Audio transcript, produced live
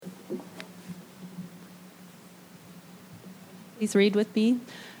Please read with me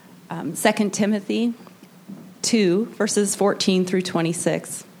 2 Timothy 2, verses 14 through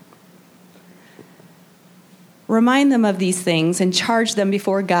 26. Remind them of these things and charge them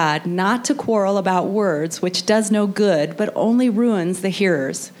before God not to quarrel about words, which does no good, but only ruins the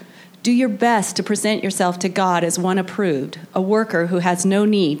hearers. Do your best to present yourself to God as one approved, a worker who has no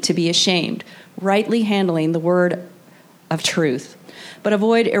need to be ashamed, rightly handling the word of truth. But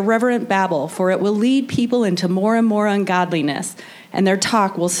avoid irreverent babble, for it will lead people into more and more ungodliness, and their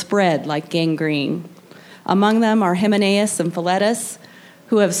talk will spread like gangrene. Among them are Hymenaeus and Philetus,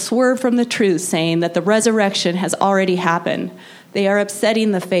 who have swerved from the truth, saying that the resurrection has already happened. They are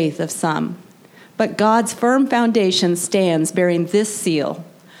upsetting the faith of some. But God's firm foundation stands bearing this seal: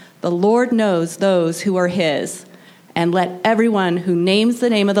 the Lord knows those who are his, and let everyone who names the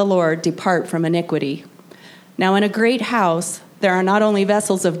name of the Lord depart from iniquity. Now in a great house there are not only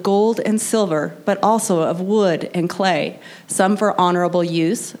vessels of gold and silver, but also of wood and clay, some for honorable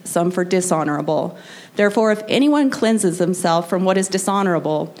use, some for dishonorable. Therefore, if anyone cleanses himself from what is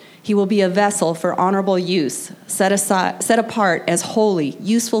dishonorable, he will be a vessel for honorable use, set apart as holy,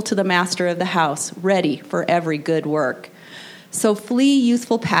 useful to the master of the house, ready for every good work. So flee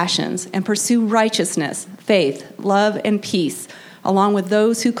youthful passions and pursue righteousness, faith, love, and peace, along with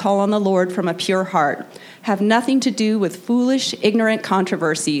those who call on the Lord from a pure heart. Have nothing to do with foolish, ignorant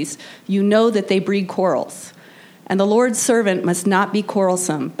controversies. You know that they breed quarrels. And the Lord's servant must not be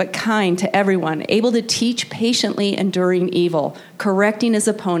quarrelsome, but kind to everyone, able to teach patiently, enduring evil, correcting his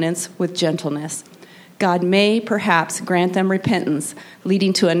opponents with gentleness. God may perhaps grant them repentance,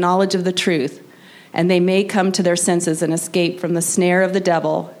 leading to a knowledge of the truth, and they may come to their senses and escape from the snare of the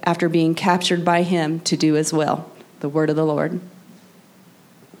devil after being captured by him to do his will. The word of the Lord.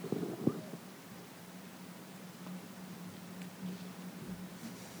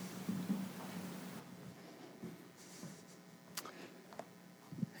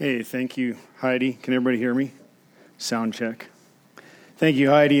 Hey, thank you, Heidi. Can everybody hear me? Sound check. Thank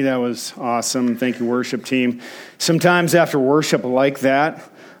you, Heidi. That was awesome. Thank you, worship team. Sometimes after worship like that,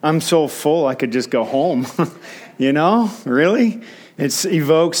 I'm so full I could just go home. You know, really? It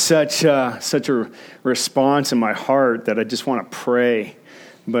evokes such a response in my heart that I just want to pray.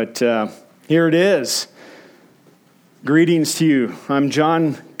 But here it is. Greetings to you. I'm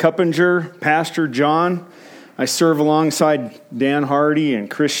John Cuppinger, Pastor John. I serve alongside Dan Hardy and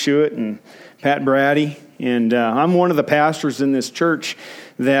Chris Schuett and Pat Brady, and I'm one of the pastors in this church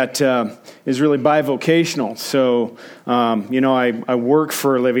that is really bivocational. So, I work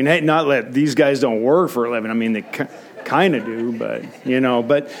for a living. Hey, not that these guys don't work for a living. I mean, they kind of do, but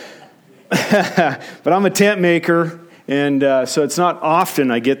but I'm a tent maker, and so it's not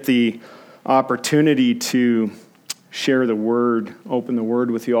often I get the opportunity to share the word, open the word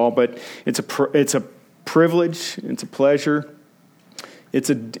with you all. But it's a privilege. It's a pleasure. It's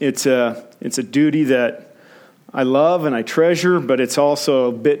a duty that I love and I treasure, but it's also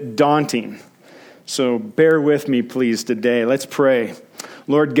a bit daunting. So bear with me, please, today. Let's pray.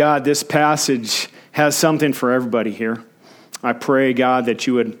 Lord God, this passage has something for everybody here. I pray, God, that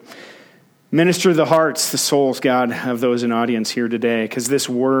you would minister to the hearts, the souls, God, of those in audience here today, because this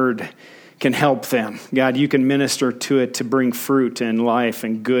word can help them. God, you can minister to it to bring fruit and life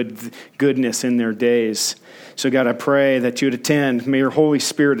and goodness in their days. So God, I pray that you would attend. May your Holy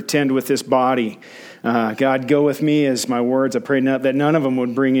Spirit attend with this body. God, go with me as my words. I pray that none of them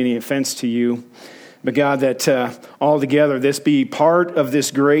would bring any offense to you. But God, that altogether this be part of this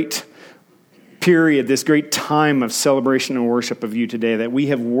great period, this great time of celebration and worship of you today, that we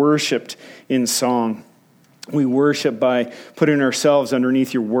have worshiped in song. We worship by putting ourselves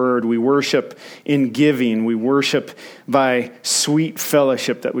underneath your word. We worship in giving. We worship by sweet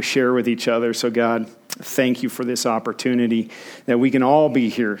fellowship that we share with each other. So God, thank you for this opportunity that we can all be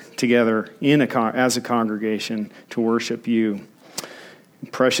here together as a congregation to worship you.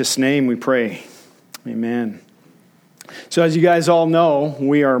 In precious name we pray. Amen. So as you guys all know,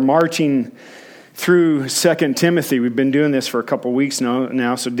 we are marching through 2 Timothy. We've been doing this for a couple weeks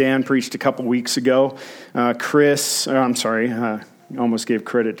now. So Dan preached a couple weeks ago. I almost gave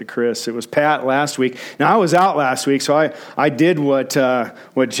credit to Chris. It was Pat last week. Now, I was out last week, so I did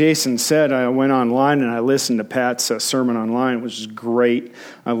what Jason said. I went online and I listened to Pat's sermon online, which is great.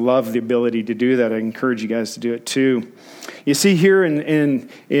 I love the ability to do that. I encourage you guys to do it too. You see here in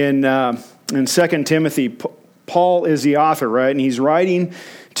 2 Timothy, Paul is the author, right? And he's writing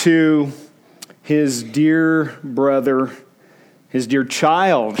to his dear brother, his dear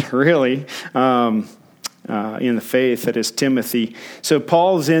child, really, in the faith, that is Timothy. So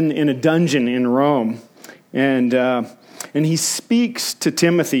Paul's in a dungeon in Rome, and And he speaks to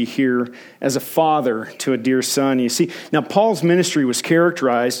Timothy here as a father to a dear son. You see, now Paul's ministry was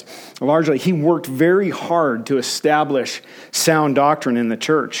characterized largely, he worked very hard to establish sound doctrine in the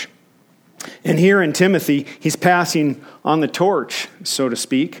church. And here in Timothy, he's passing on the torch, so to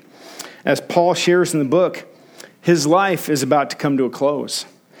speak. As Paul shares in the book, his life is about to come to a close.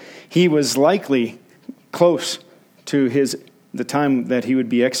 He was likely close to the time that he would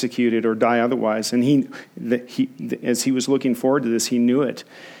be executed or die otherwise. And as he was looking forward to this, he knew it.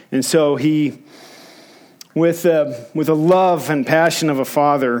 And so he, with a love and passion of a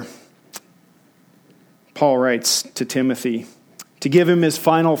father, Paul writes to Timothy to give him his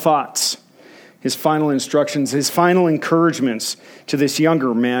final thoughts, his final instructions, his final encouragements to this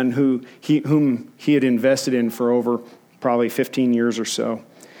younger man whom he had invested in for over probably 15 years or so.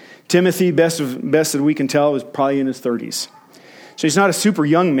 Timothy, best that we can tell, was probably in his 30s. So he's not a super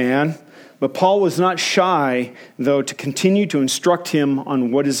young man, but Paul was not shy, though, to continue to instruct him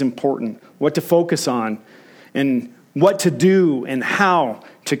on what is important, what to focus on, and what to do and how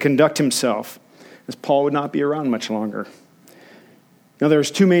to conduct himself, as Paul would not be around much longer. Now, there's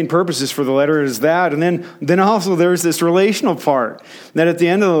two main purposes for the letter, is that, and then also there's this relational part, that at the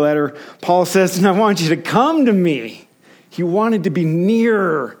end of the letter, Paul says, and I want you to come to me. He wanted to be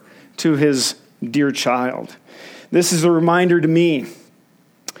near to his dear child. This is a reminder to me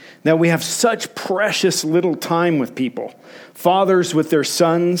that we have such precious little time with people. Fathers with their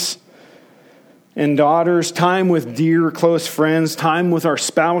sons and daughters, time with dear close friends, time with our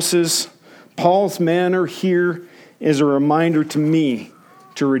spouses. Paul's manner here is a reminder to me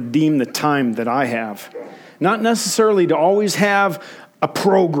to redeem the time that I have. Not necessarily to always have a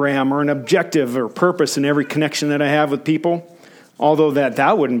program or an objective or purpose in every connection that I have with people, although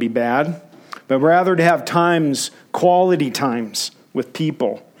that wouldn't be bad, but rather to have times, quality times with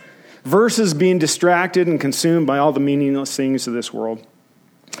people, versus being distracted and consumed by all the meaningless things of this world.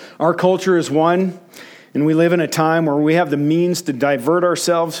 Our culture is one, and we live in a time where we have the means to divert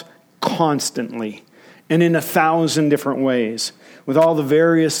ourselves constantly and in 1,000 different ways, with all the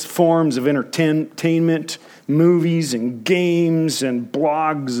various forms of entertainment, movies and games and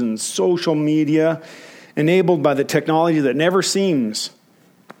blogs and social media, enabled by the technology that never seems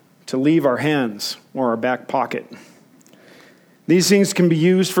to leave our hands or our back pocket. These things can be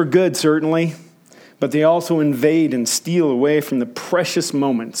used for good, certainly, but they also invade and steal away from the precious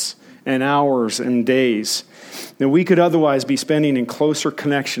moments and hours and days that we could otherwise be spending in closer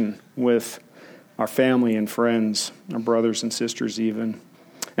connection with our family and friends, our brothers and sisters even.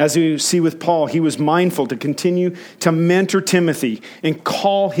 As you see with Paul, he was mindful to continue to mentor Timothy and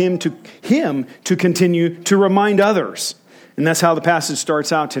call him to continue to remind others. And that's how the passage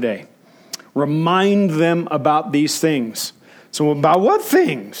starts out today. Remind them about these things. So about what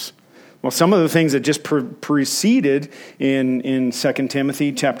things? Well, some of the things that just preceded in 2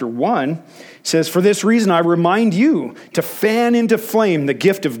 Timothy chapter 1 says, for this reason I remind you to fan into flame the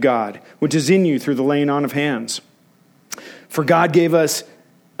gift of God, which is in you through the laying on of hands. For God gave us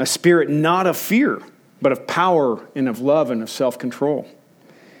a spirit not of fear, but of power and of love and of self-control.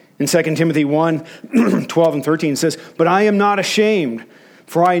 In 2 Timothy 1, 12 and 13 says, but I am not ashamed,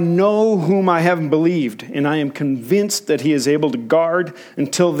 for I know whom I have believed, and I am convinced that he is able to guard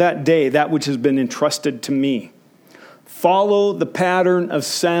until that day that which has been entrusted to me. Follow the pattern of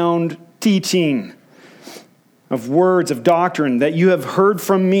sound teaching, of words, of doctrine that you have heard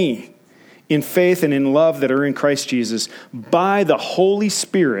from me in faith and in love that are in Christ Jesus. By the Holy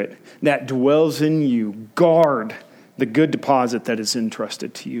Spirit that dwells in you, guard the good deposit that is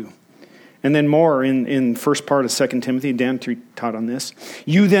entrusted to you. And then more in first part of 2 Timothy, Dan taught on this.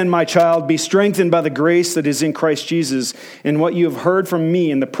 You then, my child, be strengthened by the grace that is in Christ Jesus, and what you have heard from me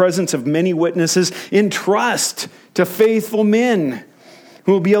in the presence of many witnesses, entrust to faithful men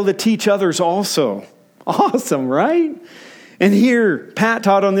who will be able to teach others also. Awesome, right? And here, Pat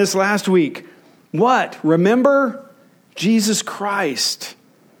taught on this last week. What? Remember Jesus Christ.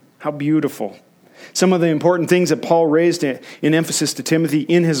 How beautiful. Some of the important things that Paul raised in emphasis to Timothy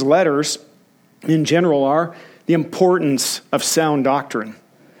in his letters in general are the importance of sound doctrine,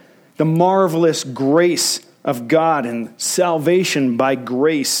 the marvelous grace of God and salvation by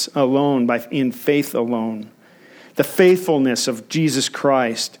grace alone, in faith alone, the faithfulness of Jesus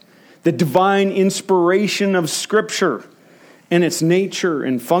Christ, the divine inspiration of Scripture and its nature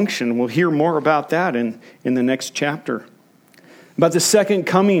and function. We'll hear more about that in the next chapter. About the second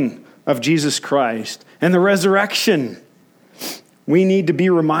coming of Jesus Christ and the resurrection. We need to be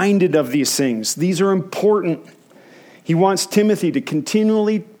reminded of these things. These are important. He wants Timothy to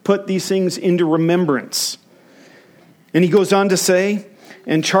continually put these things into remembrance. And he goes on to say,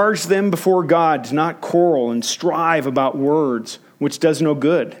 and charge them before God to not quarrel and strive about words, which does no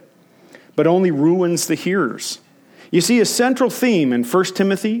good, but only ruins the hearers. You see, a central theme in 1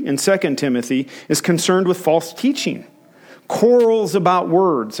 Timothy and 2 Timothy is concerned with false teaching. Quarrels about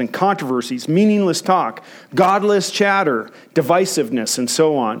words and controversies, meaningless talk, godless chatter, divisiveness, and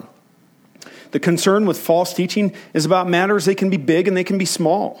so on. The concern with false teaching is about matters. They can be big and they can be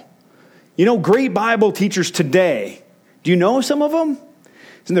small. You know, great Bible teachers today, do you know some of them?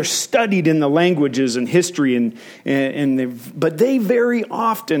 And they're studied in the languages and history, but they very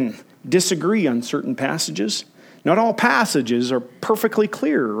often disagree on certain passages. Not all passages are perfectly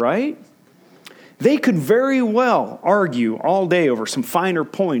clear, right? They could very well argue all day over some finer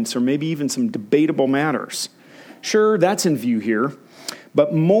points or maybe even some debatable matters. Sure, that's in view here,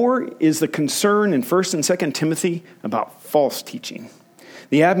 but more is the concern in 1 and 2 Timothy about false teaching.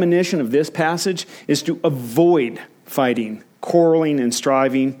 The admonition of this passage is to avoid fighting, quarreling, and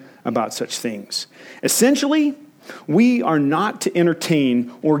striving about such things. Essentially, we are not to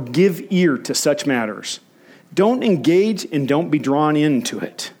entertain or give ear to such matters. Don't engage and don't be drawn into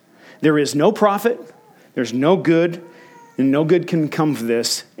it. There is no profit, there's no good, and no good can come of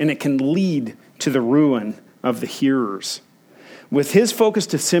this, and it can lead to the ruin of the hearers. With his focus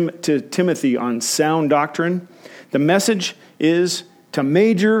to Timothy on sound doctrine, the message is to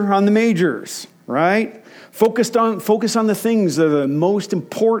major on the majors, right? Focus on the things that are the most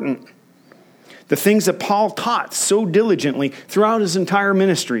important. The things that Paul taught so diligently throughout his entire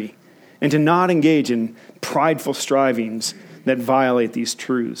ministry, and to not engage in prideful strivings that violate these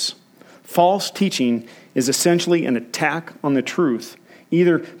truths. False teaching is essentially an attack on the truth,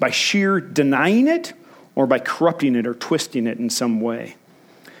 either by sheer denying it or by corrupting it or twisting it in some way.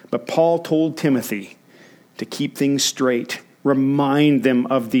 But Paul told Timothy to keep things straight, remind them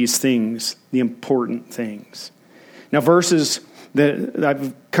of these things, the important things. Now, verses that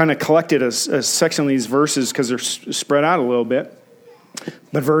I've kind of collected a section of these verses because they're spread out a little bit.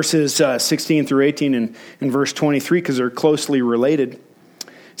 But verses 16 through 18 and verse 23, because they're closely related,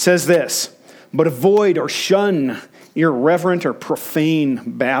 says this: "But avoid or shun irreverent or profane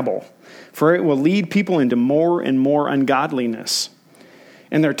babble, for it will lead people into more and more ungodliness.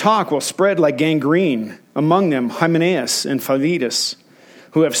 And their talk will spread like gangrene, among them Hymenaeus and Philetus,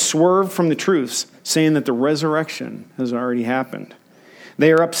 who have swerved from the truths, saying that the resurrection has already happened.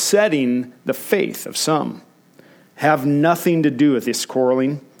 They are upsetting the faith of some. Have nothing to do with this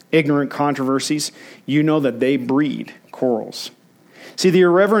quarreling, ignorant controversies. You know that they breed quarrels." See, the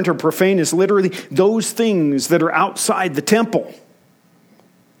irreverent or profane is literally those things that are outside the temple.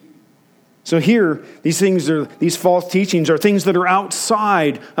 So here, these false teachings are things that are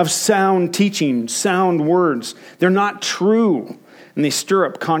outside of sound teaching, sound words. They're not true, and they stir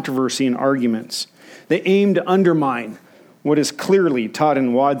up controversy and arguments. They aim to undermine what is clearly taught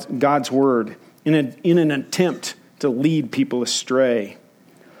in God's word in an attempt to lead people astray.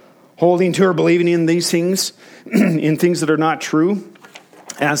 Holding to or believing in these things, in things that are not true,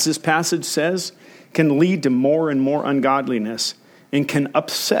 as this passage says, can lead to more and more ungodliness and can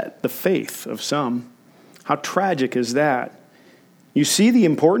upset the faith of some. How tragic is that? You see the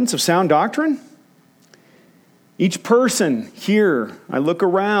importance of sound doctrine? Each person here, I look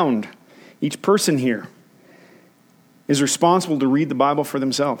around, each person here is responsible to read the Bible for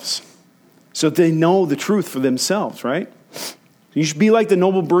themselves, so that they know the truth for themselves, right? You should be like the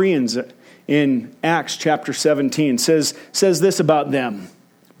noble Bereans in Acts chapter 17. It says this about them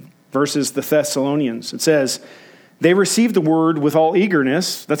versus the Thessalonians. It says, "They received the word with all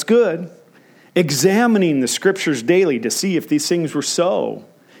eagerness," that's good, "examining the scriptures daily to see if these things were so."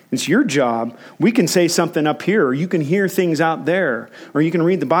 It's your job. We can say something up here, or you can hear things out there, or you can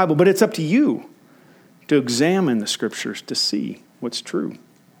read the Bible, but it's up to you to examine the scriptures to see what's true.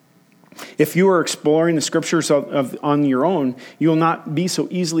 If you are exploring the scriptures on your own, you will not be so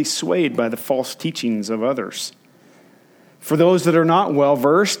easily swayed by the false teachings of others. For those that are not well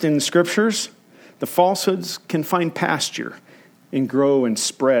versed in the scriptures, the falsehoods can find pasture and grow and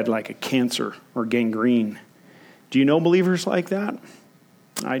spread like a cancer or gangrene. Do you know believers like that?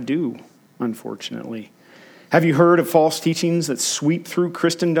 I do, unfortunately. Have you heard of false teachings that sweep through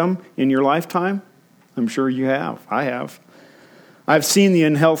Christendom in your lifetime? I'm sure you have. I have. I've seen the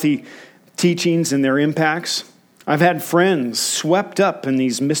unhealthy teachings and their impacts. I've had friends swept up in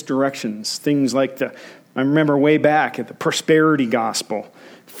these misdirections. Things like I remember way back at the prosperity gospel,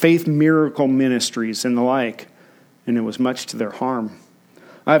 faith miracle ministries and the like, and it was much to their harm.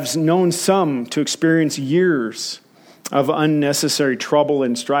 I've known some to experience years of unnecessary trouble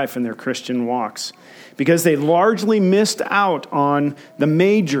and strife in their Christian walks because they largely missed out on the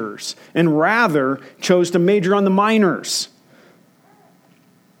majors and rather chose to major on the minors.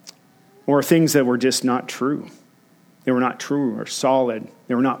 or things that were just not true. They were not true or solid.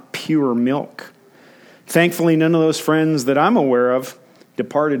 They were not pure milk. Thankfully, none of those friends that I'm aware of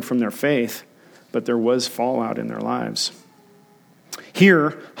departed from their faith, but there was fallout in their lives.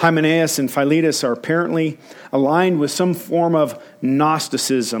 Here, Hymenaeus and Philetus are apparently aligned with some form of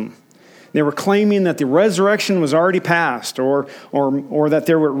Gnosticism. They were claiming that the resurrection was already past, or that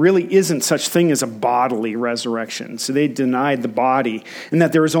there really isn't such thing as a bodily resurrection. So they denied the body, and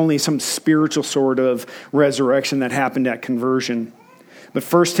that there was only some spiritual sort of resurrection that happened at conversion. But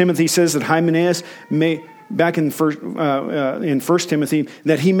 1 Timothy says that Hymenaeus back in 1 Timothy,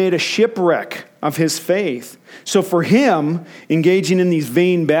 that he made a shipwreck of his faith. So for him, engaging in these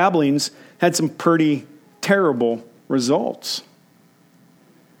vain babblings had some pretty terrible results.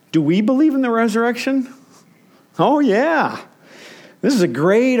 Do we believe in the resurrection? Oh, yeah. This is a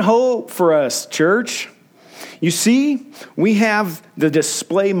great hope for us, church. You see, we have the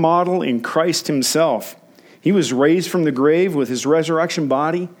display model in Christ himself. He was raised from the grave with his resurrection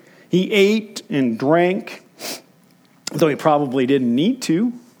body. He ate and drank, though he probably didn't need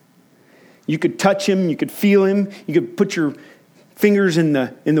to. You could touch him, you could feel him, you could put your fingers in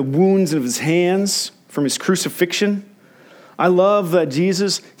the wounds of his hands from his crucifixion. I love that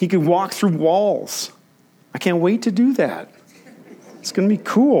Jesus, he could walk through walls. I can't wait to do that. It's going to be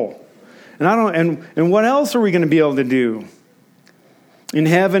cool. And what else are we going to be able to do? In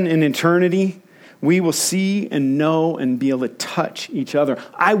heaven, in eternity, we will see and know and be able to touch each other.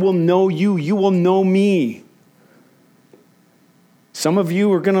 I will know you. You will know me. Some of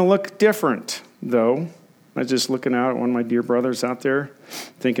you are going to look different, though. I was just looking out at one of my dear brothers out there,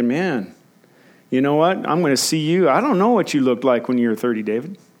 thinking, man, you know what? I'm going to see you. I don't know what you looked like when you were 30,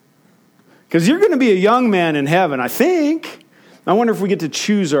 David. Because you're going to be a young man in heaven, I think. I wonder if we get to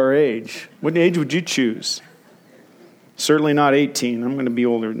choose our age. What age would you choose? Certainly not 18. I'm going to be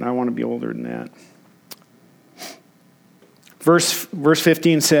older, and I want to be older than that. Verse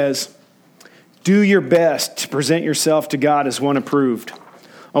 15 says, do your best to present yourself to God as one approved,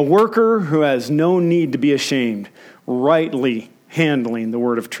 a worker who has no need to be ashamed, rightly handling the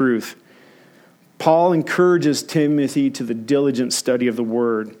word of truth. Paul encourages Timothy to the diligent study of the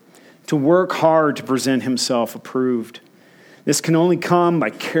word, to work hard to present himself approved. This can only come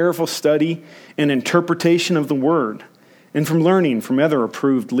by careful study and interpretation of the word, and from learning from other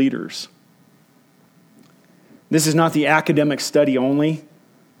approved leaders. This is not the academic study only,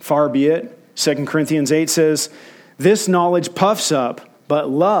 far be it. 2 Corinthians 8 says, this knowledge puffs up, but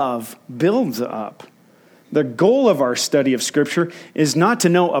love builds up. The goal of our study of Scripture is not to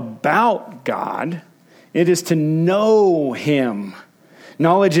know about God, it is to know him.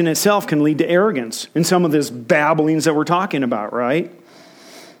 Knowledge in itself can lead to arrogance in some of this babblings that we're talking about, right?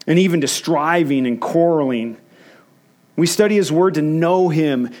 And even to striving and quarreling. We study his word to know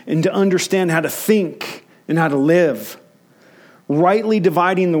him and to understand how to think and how to live. Rightly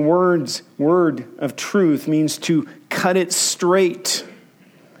dividing the word of truth means to cut it straight.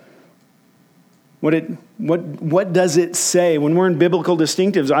 What does it say? When we're in biblical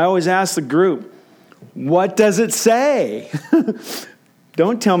distinctives, I always ask the group, what does it say?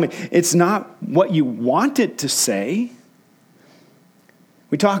 Don't tell me. It's not what you want it to say.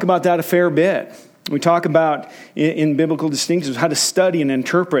 We talk about that a fair bit. We talk about, in biblical distinctives, how to study and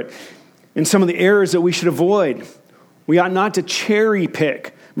interpret, and some of the errors that we should avoid. We ought not to cherry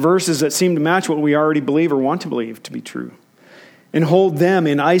pick verses that seem to match what we already believe or want to believe to be true, and hold them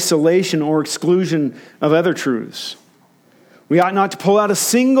in isolation or exclusion of other truths. We ought not to pull out a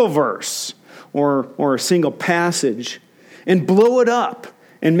single verse or a single passage and blow it up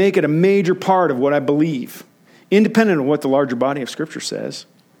and make it a major part of what I believe, independent of what the larger body of Scripture says.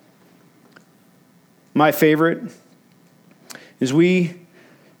 My favorite is we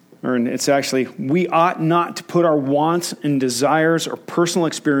ought not to put our wants and desires or personal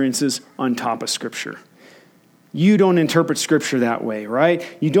experiences on top of Scripture. You don't interpret Scripture that way, right?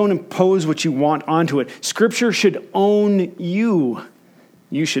 You don't impose what you want onto it. Scripture should own you.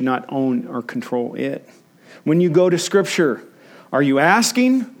 You should not own or control it. When you go to Scripture, are you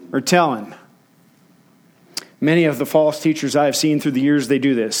asking or telling? Many of the false teachers I have seen through the years, they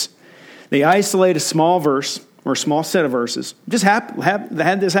do this. They isolate a small verse or a small set of verses. Just had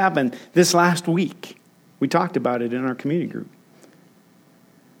this happen this last week. We talked about it in our community group.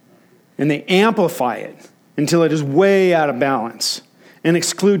 And they amplify it until it is way out of balance and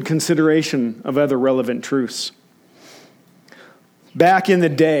exclude consideration of other relevant truths. Back in the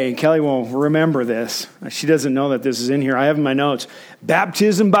day, Kelly will remember this. She doesn't know that this is in here. I have in my notes.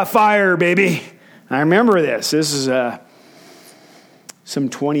 Baptism by fire, baby. I remember this. This is some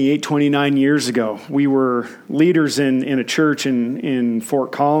 28, 29 years ago. We were leaders in a church in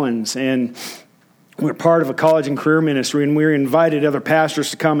Fort Collins, and we were part of a college and career ministry, and we were invited other pastors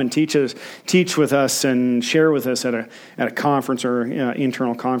to come and teach with us and share with us at a conference or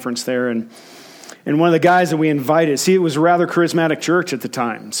internal conference there. And one of the guys that we invited, it was a rather charismatic church at the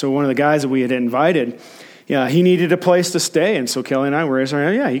time. So one of the guys that we had invited, he needed a place to stay. And so Kelly and I were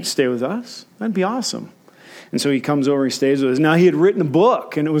saying, he could stay with us. That'd be awesome. And so he comes over, he stays with us. Now he had written a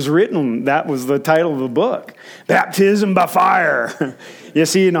book, and it was written, that was the title of the book, Baptism by Fire. You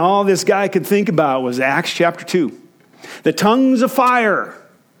see, and all this guy could think about was Acts chapter 2. The tongues of fire,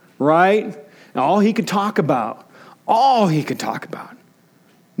 right? And all he could talk about,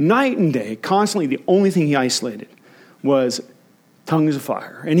 night and day, constantly, the only thing he isolated was tongues of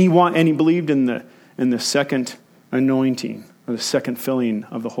fire. And he believed in the second anointing, or the second filling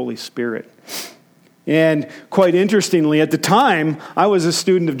of the Holy Spirit. And quite interestingly, at the time, I was a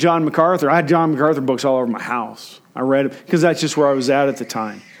student of John MacArthur. I had John MacArthur books all over my house. I read it because that's just where I was at the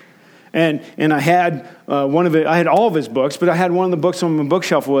time. And I had I had all of his books, but I had one of the books on my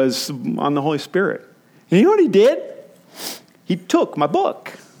bookshelf was on the Holy Spirit. And you know what he did? He took my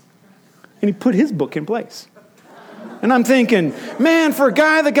book and he put his book in place. And I'm thinking, man, for a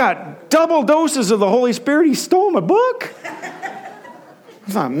guy that got double doses of the Holy Spirit, he stole my book? I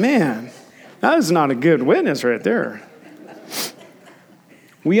thought, man, that is not a good witness right there.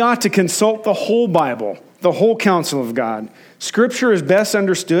 We ought to consult the whole Bible, the whole counsel of God. Scripture is best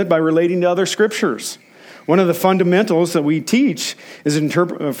understood by relating to other scriptures. One of the fundamentals that we teach is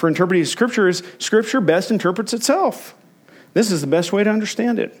for interpreting Scripture is Scripture best interprets itself. This is the best way to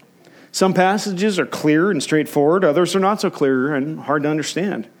understand it. Some passages are clear and straightforward. Others are not so clear and hard to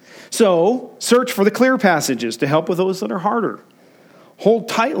understand. So, search for the clear passages to help with those that are harder. Hold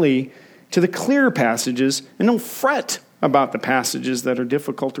tightly to the clear passages and don't fret about the passages that are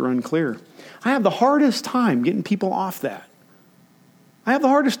difficult or unclear. I have the hardest time getting people off that. I have the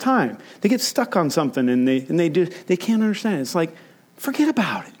hardest time. They get stuck on something and they can't understand it. It's like, forget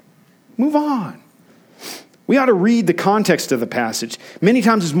about it. Move on. We ought to read the context of the passage. Many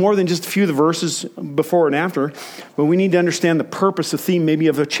times it's more than just a few of the verses before and after, but we need to understand the purpose, the theme maybe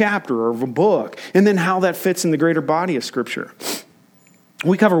of a chapter or of a book, and then how that fits in the greater body of Scripture.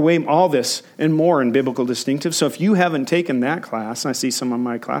 We cover all this and more in Biblical Distinctives. So if you haven't taken that class, and I see some of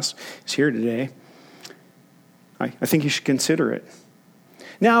my class is here today, I think you should consider it.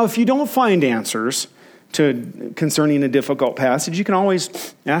 Now, if you don't find answers concerning a difficult passage, you can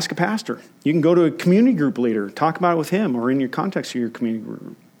always ask a pastor. You can go to a community group leader, talk about it with him, or in your context of your community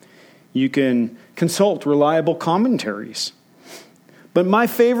group. You can consult reliable commentaries. But my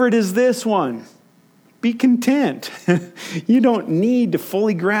favorite is this one. Be content. You don't need to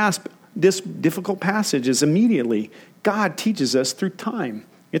fully grasp this difficult passages immediately. God teaches us through time.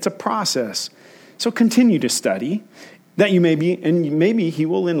 It's a process. So continue to study that you may be, and maybe he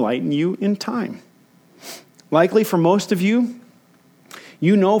will enlighten you in time. Likely for most of you,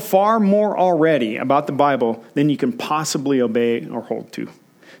 you know far more already about the Bible than you can possibly obey or hold to.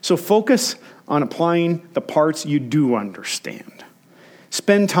 So focus on applying the parts you do understand.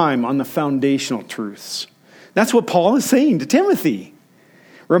 Spend time on the foundational truths. That's what Paul is saying to Timothy.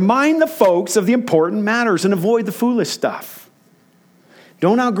 Remind the folks of the important matters and avoid the foolish stuff.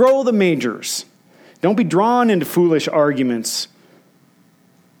 Don't outgrow the majors. Don't be drawn into foolish arguments.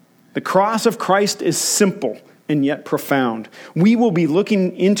 The cross of Christ is simple and yet profound. We will be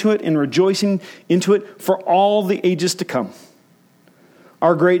looking into it and rejoicing into it for all the ages to come.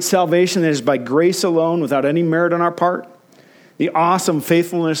 Our great salvation is by grace alone, without any merit on our part. The awesome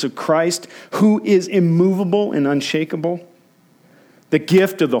faithfulness of Christ, who is immovable and unshakable. The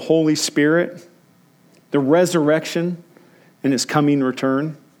gift of the Holy Spirit. The resurrection and his coming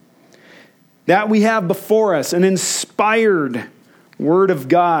return. That we have before us an inspired Word of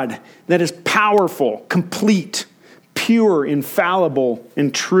God that is powerful, complete, pure, infallible,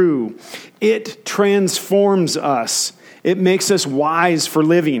 and true. It transforms us. It makes us wise for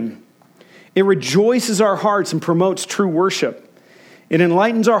living. It rejoices our hearts and promotes true worship. It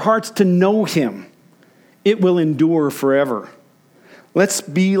enlightens our hearts to know him. It will endure forever. Let's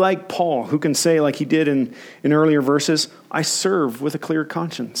be like Paul, who can say, like he did in earlier verses, I serve with a clear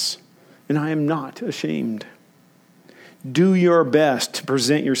conscience, and I am not ashamed. Do your best to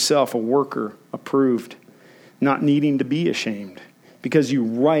present yourself a worker approved, not needing to be ashamed, because you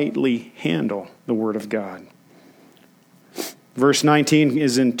rightly handle the Word of God. Verse 19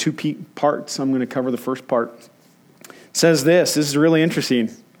 is in two parts. I'm going to cover the first part. It says this is really interesting.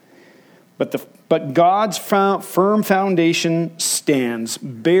 But God's firm foundation stands,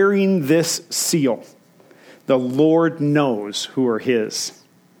 bearing this seal. the Lord knows who are his.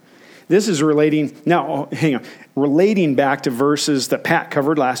 This is relating back to verses that Pat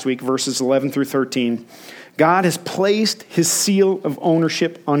covered last week, verses 11 through 13. God has placed his seal of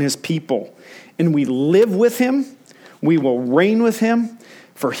ownership on his people, and we live with him, we will reign with him,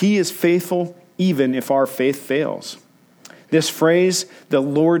 for he is faithful even if our faith fails. This phrase, the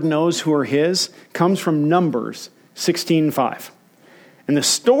Lord knows who are his, comes from Numbers 16:5. And the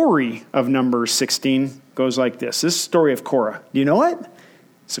story of Numbers 16 goes like this. This is the story of Korah. Do you know it?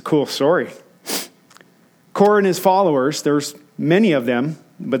 It's a cool story. Korah and his followers, there's many of them,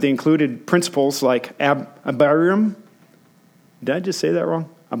 but they included principles like Abiram. Did I just say that wrong?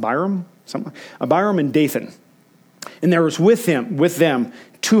 Abiram and Dathan. And there was with them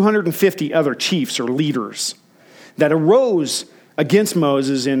 250 other chiefs or leaders that arose against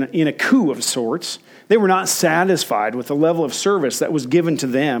Moses in a coup of sorts. They were not satisfied with the level of service that was given to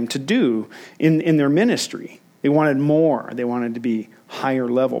them to do in their ministry. They wanted more. They wanted to be higher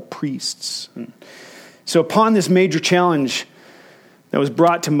level priests. And so upon this major challenge that was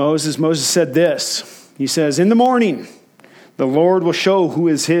brought to Moses, Moses said this. He says, "In the morning, the Lord will show who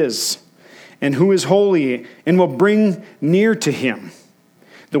is his and who is holy and will bring near to him.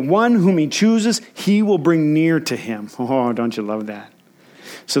 The one whom he chooses, he will bring near to him." Oh, don't you love that?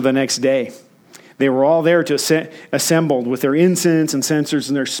 So the next day, they were all there to assembled with their incense and censers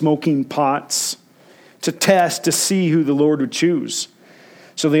and their smoking pots to test, to see who the Lord would choose.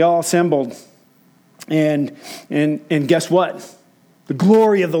 So they all assembled, and guess what? The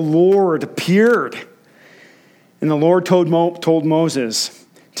glory of the Lord appeared. And the Lord told Moses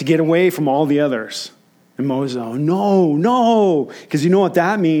to get away from all the others. And Moses, oh, no, because you know what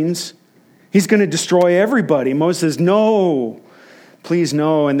that means. He's going to destroy everybody. Moses says, no, please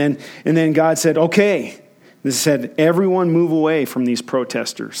no. And then God said, okay. This said, everyone move away from these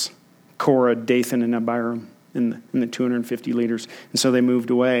protesters. Korah, Dathan, and Abiram, and the 250 leaders. And so they moved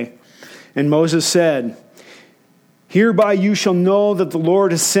away. And Moses said, "Hereby you shall know that the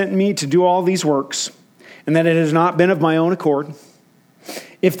Lord has sent me to do all these works, and that it has not been of my own accord.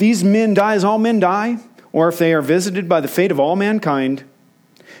 If these men die as all men die, or if they are visited by the fate of all mankind,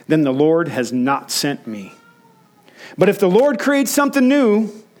 then the Lord has not sent me. But if the Lord creates something new,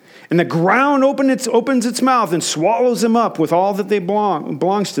 and the ground opens its mouth and swallows them up with all that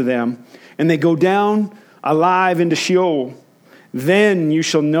belongs to them, and they go down alive into Sheol, then you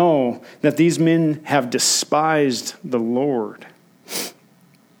shall know that these men have despised the Lord."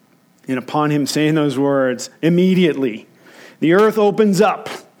 And upon him saying those words, immediately the earth opens up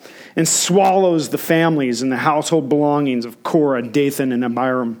and swallows the families and the household belongings of Korah, Dathan, and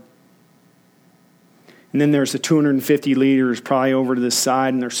Abiram. And then there's the 250 leaders probably over to the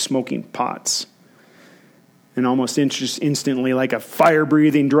side, and they're smoking pots. And almost instantly, like a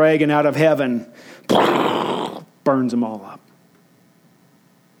fire-breathing dragon out of heaven, burns them all up.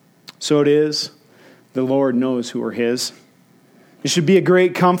 So it is, the Lord knows who are his. It should be a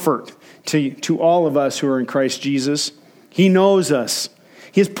great comfort to all of us who are in Christ Jesus. He knows us.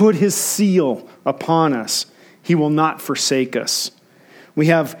 He has put his seal upon us. He will not forsake us. We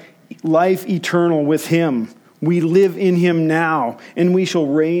have life eternal with him. We live in him now, and we shall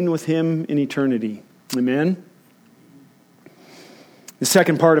reign with him in eternity. Amen? The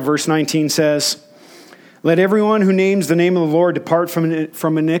second part of verse 19 says, "Let everyone who names the name of the Lord depart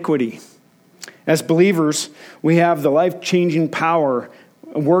from iniquity." As believers, we have the life-changing power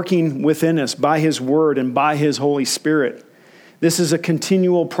working within us by his word and by his Holy Spirit. This is a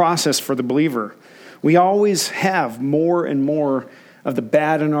continual process for the believer. We always have more and more of the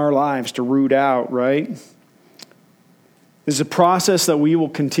bad in our lives to root out, right? This is a process that we will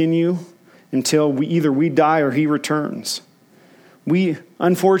continue until we die or he returns. We,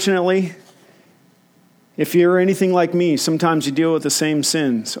 unfortunately, if you're anything like me, sometimes you deal with the same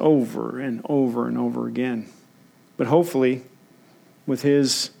sins over and over and over again. But hopefully, with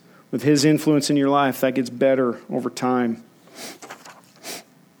his influence in your life, that gets better over time.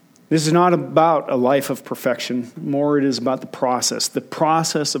 This is not about a life of perfection. More, it is about the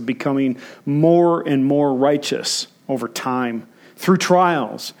process of becoming more and more righteous over time, through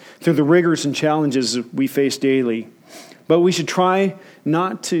trials, through the rigors and challenges we face daily. But we should try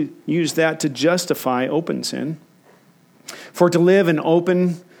not to use that to justify open sin. For to live in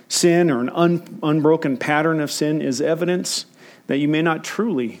open sin or an unbroken pattern of sin is evidence that you may not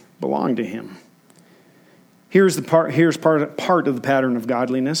truly belong to him. Here's part of the pattern of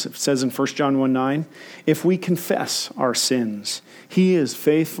godliness. It says in 1 John 1:9, "If we confess our sins, he is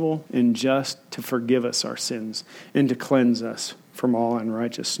faithful and just to forgive us our sins and to cleanse us from all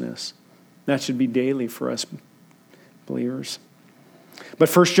unrighteousness." That should be daily for us believers. But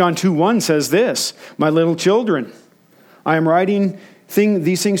 1 John 2:1 says this, "My little children, I am writing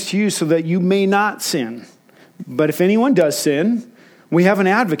these things to you so that you may not sin. But if anyone does sin, we have an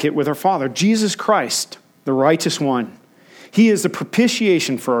advocate with our Father, Jesus Christ, the righteous one. He is the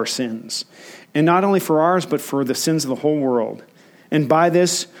propitiation for our sins, and not only for ours, but for the sins of the whole world. And by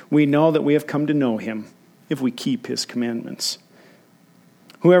this we know that we have come to know him, if we keep his commandments.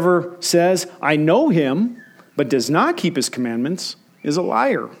 Whoever says, 'I know him,' but does not keep his commandments, is a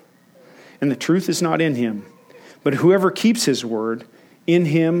liar, and the truth is not in him. But whoever keeps his word, in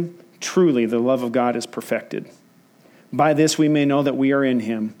him truly the love of God is perfected. By this we may know that we are in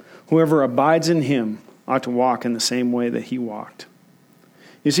him. Whoever abides in him ought to walk in the same way that he walked."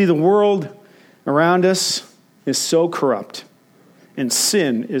 You see, the world around us is so corrupt, and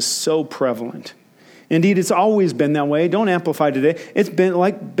sin is so prevalent. Indeed, it's always been that way. Don't amplify today. It's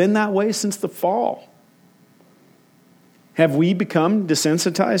been that way since the fall. Have we become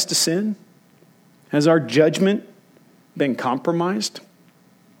desensitized to sin? Has our judgment been compromised?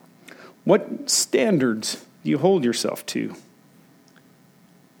 What standards do you hold yourself to?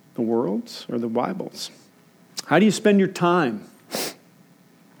 The world's or the Bible's? How do you spend your time?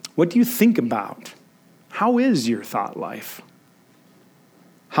 What do you think about? How is your thought life?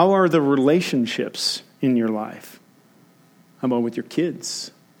 How are the relationships in your life? How about with your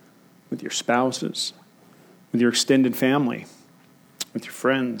kids, with your spouses, with your extended family, with your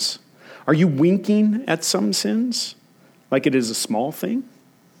friends? Are you winking at some sins like it is a small thing?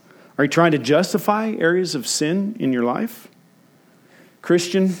 Are you trying to justify areas of sin in your life?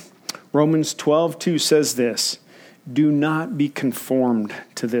 Christian, Romans 12:2 says this, "Do not be conformed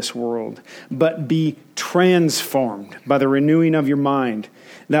to this world, but be transformed by the renewing of your mind,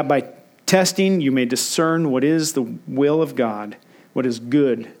 that by testing you may discern what is the will of God, what is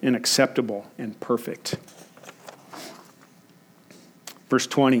good and acceptable and perfect." Verse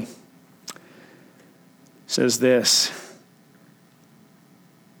 20 says this,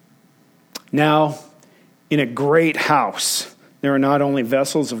 "Now, in a great house, there are not only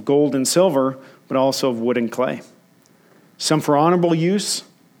vessels of gold and silver, but also of wood and clay, some for honorable use,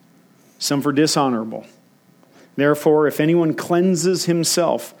 some for dishonorable. Therefore, if anyone cleanses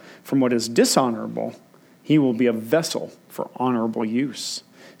himself from what is dishonorable, he will be a vessel for honorable use,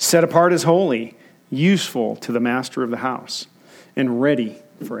 set apart as holy, useful to the master of the house, and ready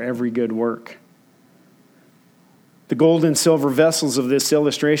for every good work." The gold and silver vessels of this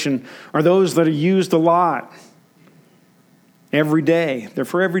illustration are those that are used a lot every day. They're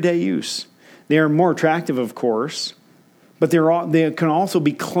for everyday use. They are more attractive, of course, but they can also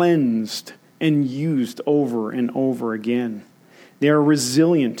be cleansed and used over and over again. They are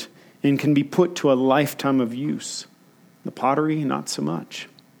resilient and can be put to a lifetime of use. The pottery, not so much.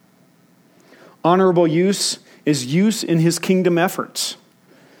 Honorable use is use in his kingdom efforts.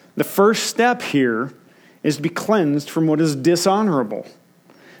 The first step here is to be cleansed from what is dishonorable.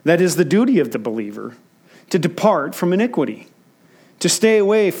 That is the duty of the believer, to depart from iniquity, to stay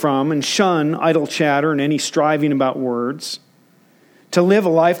away from and shun idle chatter and any striving about words, to live a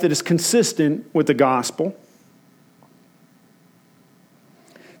life that is consistent with the gospel.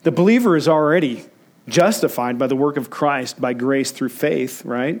 The believer is already justified by the work of Christ by grace through faith,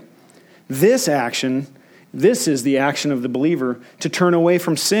 right? This is the action of the believer to turn away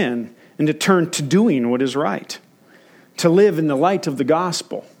from sin and to turn to doing what is right, to live in the light of the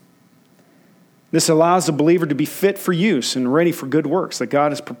gospel. This allows the believer to be fit for use and ready for good works that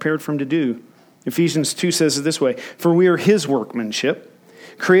God has prepared for him to do. Ephesians 2 says it this way, "For we are his workmanship,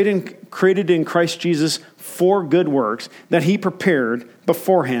 created in Christ Jesus for good works that he prepared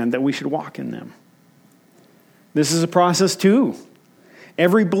beforehand that we should walk in them." This is a process too.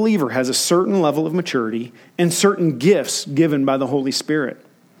 Every believer has a certain level of maturity and certain gifts given by the Holy Spirit.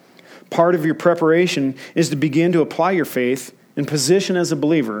 Part of your preparation is to begin to apply your faith and position as a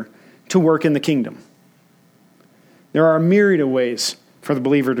believer to work in the kingdom. There are a myriad of ways for the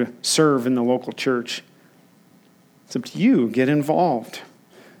believer to serve in the local church. It's up to you. Get involved.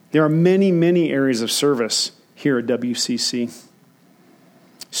 There are many, many areas of service here at WCC.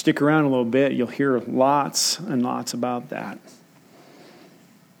 Stick around a little bit. You'll hear lots and lots about that.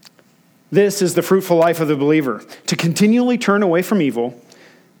 This is the fruitful life of the believer, to continually turn away from evil,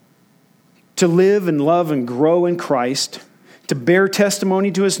 to live and love and grow in Christ, to bear testimony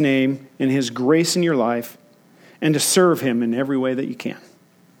to his name and his grace in your life, and to serve him in every way that you can.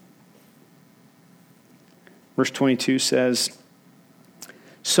 Verse 22 says,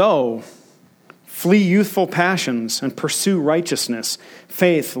 "So, flee youthful passions and pursue righteousness,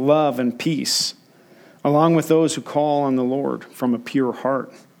 faith, love, and peace, along with those who call on the Lord from a pure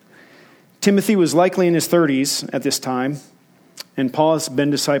heart." Timothy was likely in his 30s at this time. And Paul has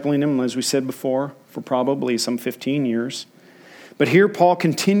been discipling him, as we said before, for probably some 15 years. But here Paul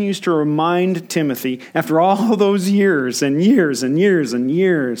continues to remind Timothy, after all those years and years and years and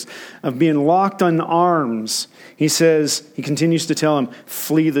years of being locked in arms, he continues to tell him,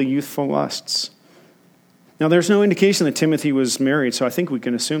 flee the youthful lusts. Now, there's no indication that Timothy was married, so I think we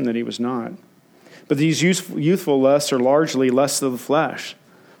can assume that he was not. But these youthful lusts are largely lusts of the flesh.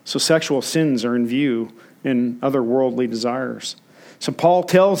 So sexual sins are in view in other worldly desires. So Paul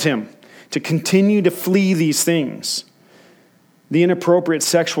tells him to continue to flee these things. The inappropriate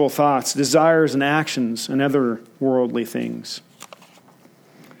sexual thoughts, desires, and actions, and other worldly things.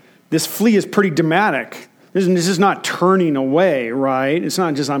 This flee is pretty dramatic. This is not turning away, right? It's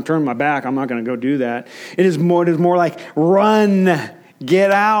not just I'm turning my back, I'm not going to go do that. It is more like run,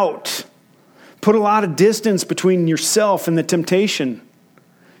 get out. Put a lot of distance between yourself and the temptation.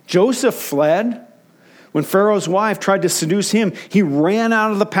 Joseph fled. When Pharaoh's wife tried to seduce him, he ran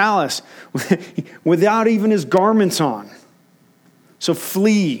out of the palace without even his garments on. So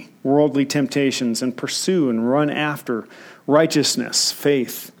flee worldly temptations and pursue and run after righteousness,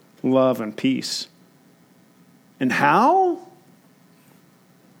 faith, love, and peace. And how?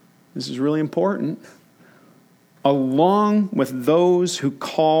 This is really important. Along with those who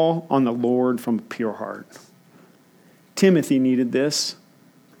call on the Lord from a pure heart. Timothy needed this.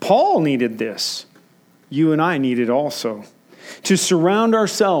 Paul needed this. You and I need it also. To surround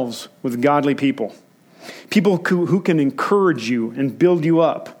ourselves with godly people. People who can encourage you and build you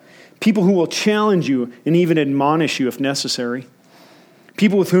up. People who will challenge you and even admonish you if necessary.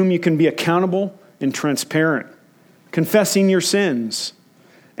 People with whom you can be accountable and transparent. Confessing your sins.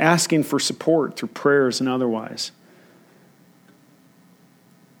 Asking for support through prayers and otherwise.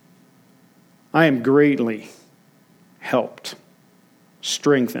 I am greatly helped,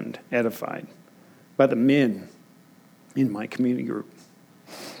 strengthened, edified by the men in my community group.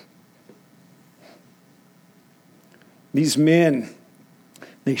 These men,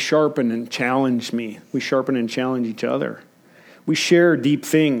 they sharpen and challenge me. We sharpen and challenge each other. We share deep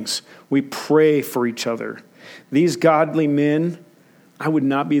things. We pray for each other. These godly men, I would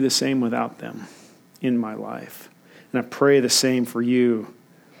not be the same without them in my life. And I pray the same for you.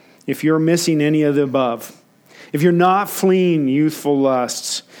 If you're missing any of the above, if you're not fleeing youthful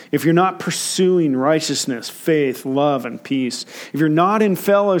lusts, if you're not pursuing righteousness, faith, love, and peace, if you're not in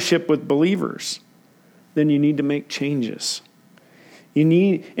fellowship with believers, then you need to make changes. You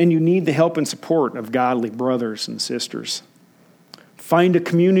need the help and support of godly brothers and sisters. Find a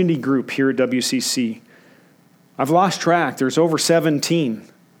community group here at WCC. I've lost track. There's over 17.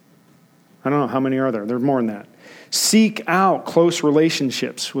 I don't know, how many are there? There's more than that. Seek out close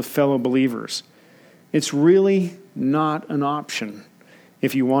relationships with fellow believers. It's really not an option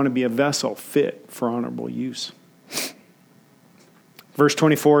if you want to be a vessel fit for honorable use. Verse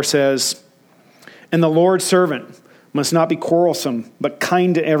 24 says, "And the Lord's servant must not be quarrelsome, but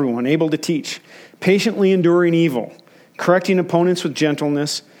kind to everyone, able to teach, patiently enduring evil, correcting opponents with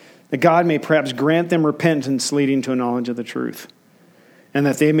gentleness, that God may perhaps grant them repentance leading to a knowledge of the truth, and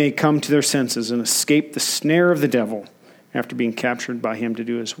that they may come to their senses and escape the snare of the devil after being captured by him to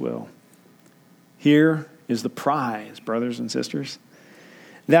do his will." Here is the prize, brothers and sisters,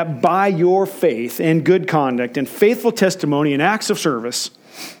 that by your faith and good conduct and faithful testimony and acts of service,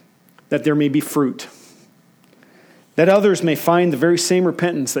 that there may be fruit, that others may find the very same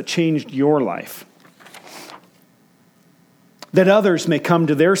repentance that changed your life, that others may come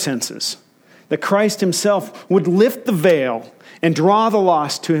to their senses, that Christ himself would lift the veil and draw the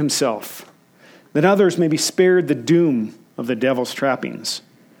lost to himself, that others may be spared the doom of the devil's trappings.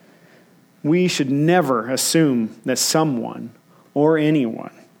 We should never assume that someone or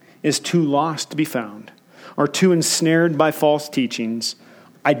anyone is too lost to be found, or too ensnared by false teachings,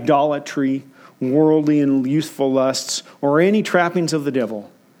 idolatry, worldly and useful lusts, or any trappings of the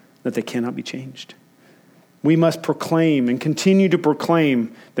devil, that they cannot be changed. We must proclaim and continue to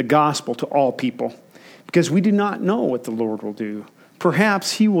proclaim the gospel to all people, because we do not know what the Lord will do.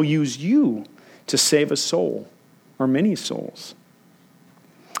 Perhaps he will use you to save a soul or many souls.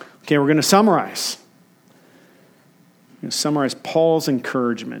 Okay, we're going to summarize. We're going to summarize Paul's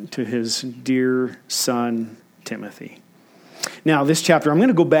encouragement to his dear son, Timothy. Now, this chapter, I'm going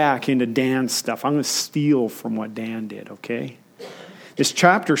to go back into Dan's stuff. I'm going to steal from what Dan did, okay? This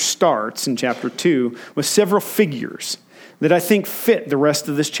chapter starts in chapter 2 with several figures that I think fit the rest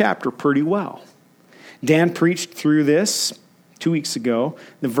of this chapter pretty well. Dan preached through this 2 weeks ago,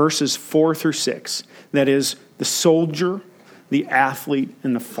 the verses 4 through 6. That is, the soldier, the athlete,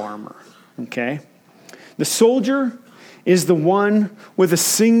 and the farmer. Okay? The soldier is the one with a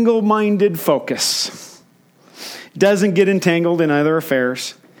single-minded focus. doesn't get entangled in other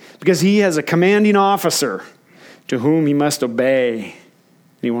affairs, because he has a commanding officer to whom he must obey, and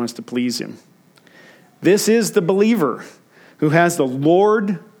he wants to please him. This is the believer who has the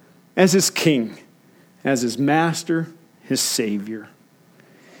Lord as his king, as his master, his Savior.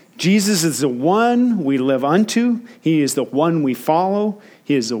 Jesus is the one we live unto. He is the one we follow.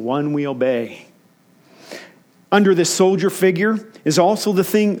 He is the one we obey. Under this soldier figure is also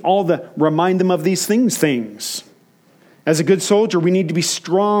remind them of these things. As a good soldier, we need to be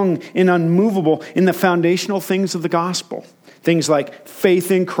strong and unmovable in the foundational things of the gospel. Things like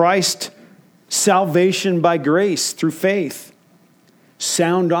faith in Christ, salvation by grace through faith,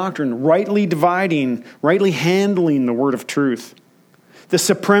 sound doctrine, rightly dividing, rightly handling the word of truth, the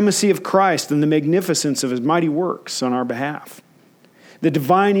supremacy of Christ and the magnificence of his mighty works on our behalf, the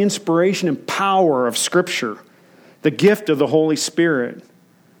divine inspiration and power of Scripture, the gift of the Holy Spirit,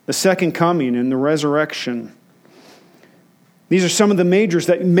 the second coming and the resurrection. These are some of the majors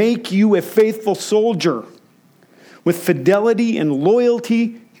that make you a faithful soldier with fidelity and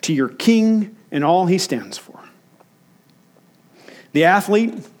loyalty to your king and all he stands for. The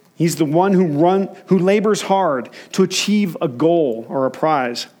athlete, he's the one who labors hard to achieve a goal or a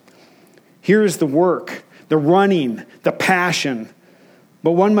prize. Here is the work, the running, the passion.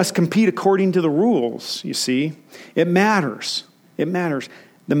 But one must compete according to the rules, you see. It matters. It matters.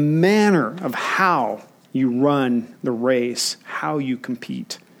 The manner of how you run the race, how you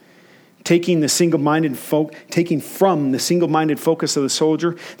compete. Taking from the single-minded focus of the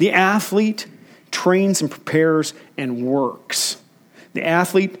soldier, the athlete trains and prepares and works. The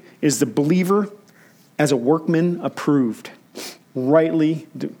athlete is the believer as a workman approved, rightly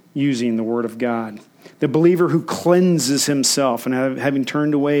using the word of God. The believer who cleanses himself and having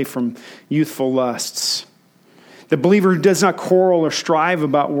turned away from youthful lusts. The believer who does not quarrel or strive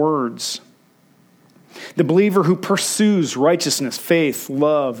about words. The believer who pursues righteousness, faith,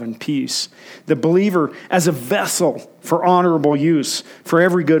 love, and peace. The believer as a vessel for honorable use, for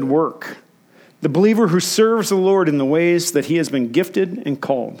every good work. The believer who serves the Lord in the ways that he has been gifted and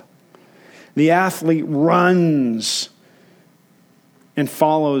called. The athlete runs and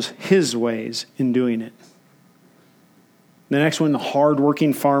follows his ways in doing it. The next one, the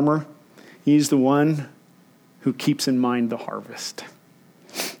hardworking farmer. He's the one who keeps in mind the harvest.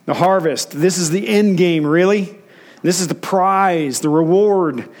 The harvest, this is the end game, really. This is the prize, the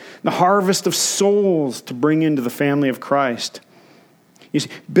reward, the harvest of souls to bring into the family of Christ. You see,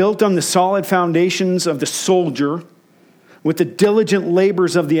 built on the solid foundations of the soldier, with the diligent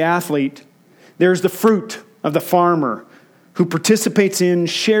labors of the athlete, there's the fruit of the farmer who participates in,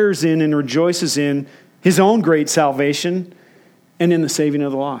 shares in, and rejoices in his own great salvation and in the saving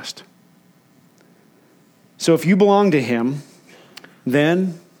of the lost. So if you belong to him,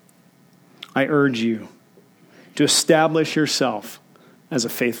 then I urge you to establish yourself as a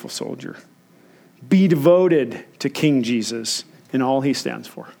faithful soldier. Be devoted to King Jesus and all he stands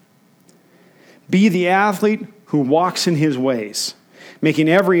for. Be the athlete who walks in his ways, making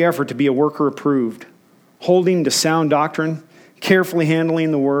every effort to be a worker approved, holding to sound doctrine, carefully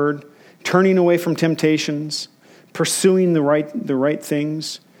handling the word, turning away from temptations, pursuing the right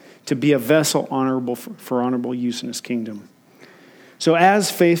things, to be a vessel honorable for honorable use in his kingdom. So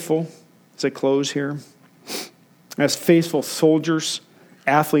as faithful, as I close here, as faithful soldiers,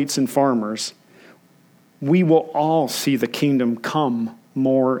 athletes, and farmers, we will all see the kingdom come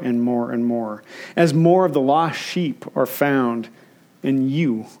more and more and more, as more of the lost sheep are found, and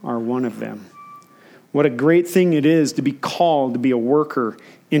you are one of them. What a great thing it is to be called to be a worker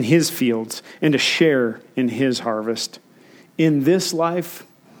in his fields and to share in his harvest in this life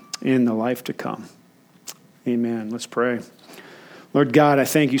and the life to come. Amen. Let's pray. Lord God, I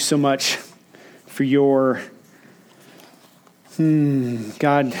thank you so much for your,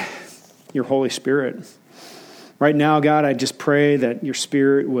 God, your Holy Spirit. Right now, God, I just pray that your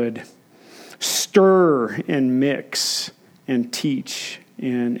Spirit would stir and mix and teach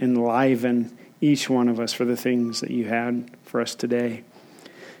and enliven each one of us for the things that you had for us today.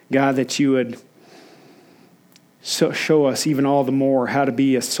 God, that you would show us even all the more how to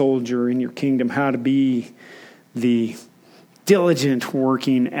be a soldier in your kingdom, how to be the diligent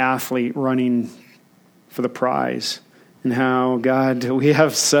working athlete running for the prize, and how, God, we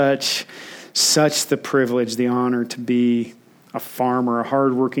have such the privilege, the honor to be a farmer, a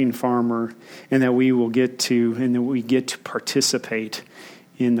hardworking farmer, and that we get to participate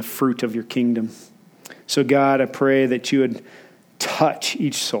in the fruit of your kingdom. So God, I pray that you would touch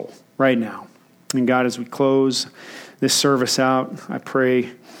each soul right now. And God, as we close this service out, I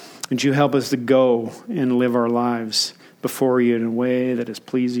pray that you help us to go and live our lives before you in a way that is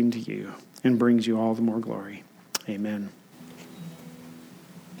pleasing to you and brings you all the more glory. Amen.